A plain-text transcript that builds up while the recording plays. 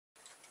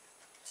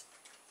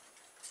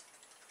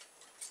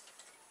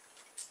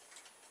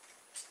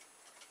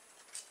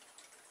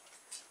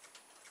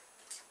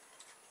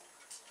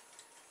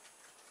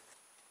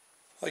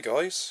Hi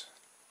guys,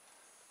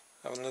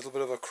 having a little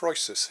bit of a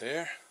crisis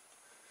here,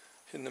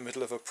 in the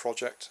middle of a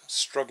project,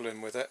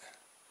 struggling with it,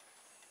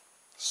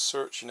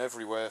 searching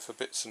everywhere for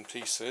bits and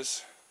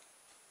pieces.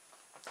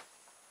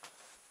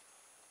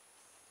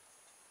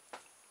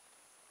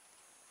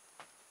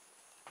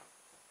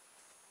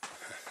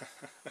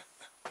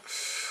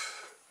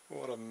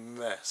 What a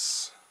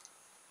mess.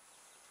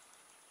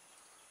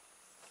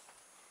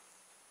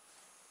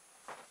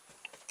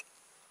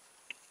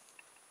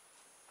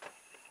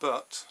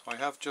 But I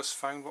have just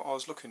found what I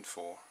was looking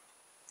for,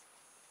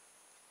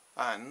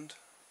 and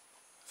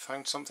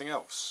found something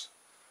else.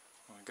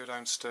 I'll go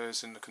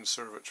downstairs in the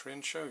conservatory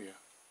and show you.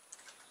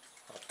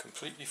 I'd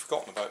completely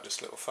forgotten about this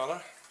little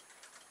fella.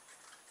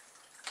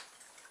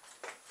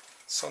 The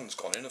sun's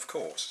gone in, of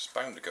course. It's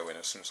bound to go in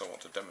as soon as I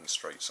want to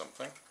demonstrate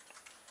something.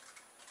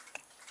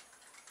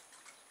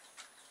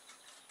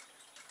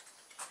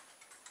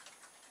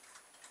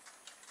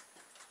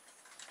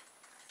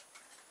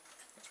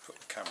 Let's put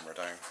the camera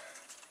down.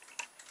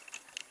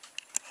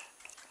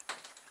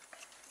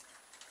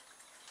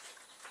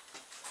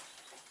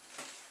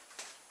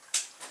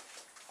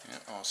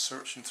 I was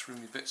searching through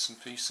my bits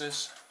and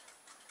pieces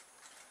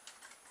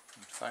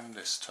and found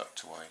this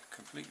tucked away.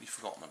 Completely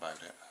forgotten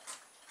about it.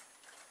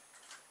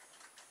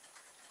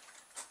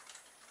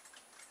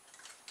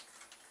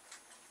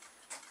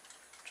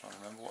 Trying to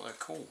remember what they're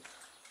called.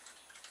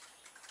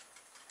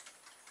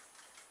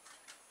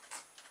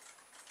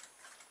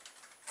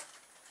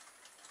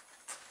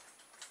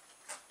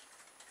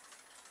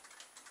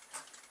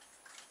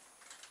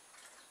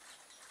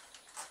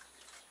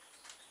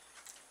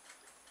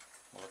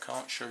 Well, I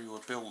can't show you a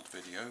build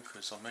video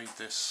because I made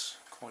this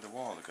quite a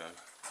while ago,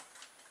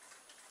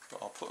 but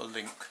I'll put a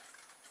link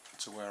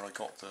to where I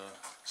got the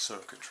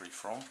circuitry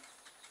from.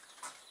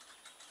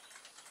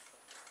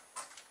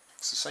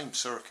 It's the same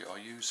circuit I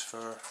use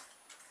for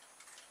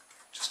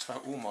just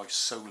about all my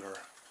solar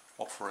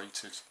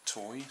operated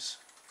toys.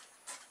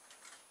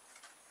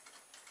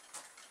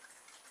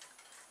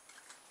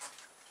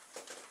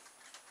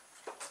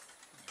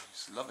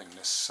 He's loving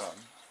this sun.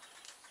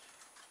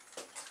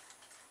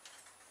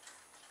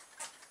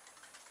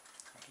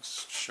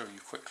 Show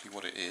you quickly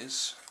what it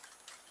is.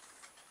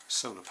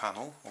 Solar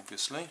panel,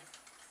 obviously.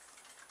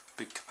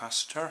 Big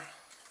capacitor.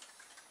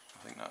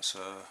 I think that's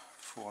a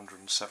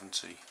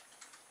 470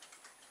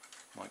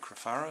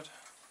 microfarad.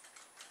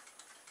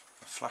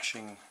 A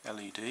flashing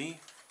LED.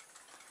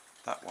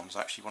 That one's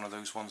actually one of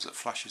those ones that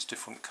flashes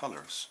different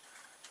colours.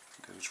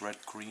 It goes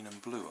red, green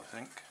and blue, I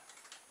think.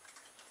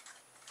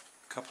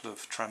 A couple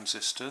of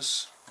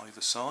transistors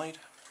either side.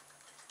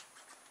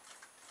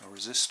 A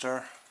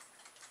resistor.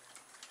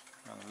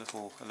 And a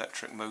little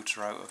electric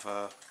motor out of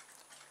a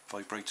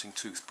vibrating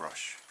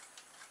toothbrush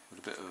with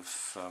a bit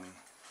of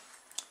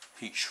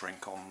heat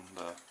shrink on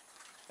the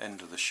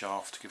end of the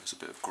shaft to give us a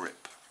bit of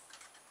grip.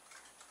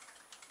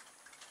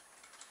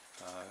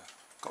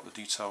 Got the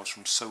details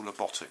from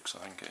Solarbotics, I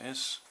think it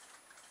is.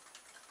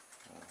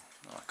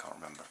 I can't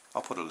remember.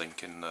 I'll put a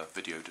link in the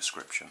video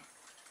description.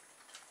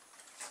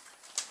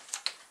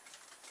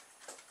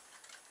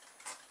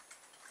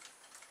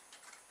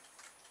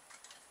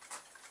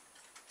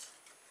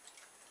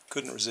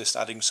 Couldn't resist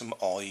adding some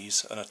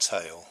eyes and a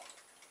tail.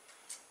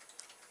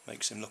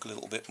 Makes him look a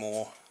little bit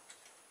more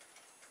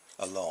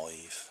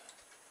alive.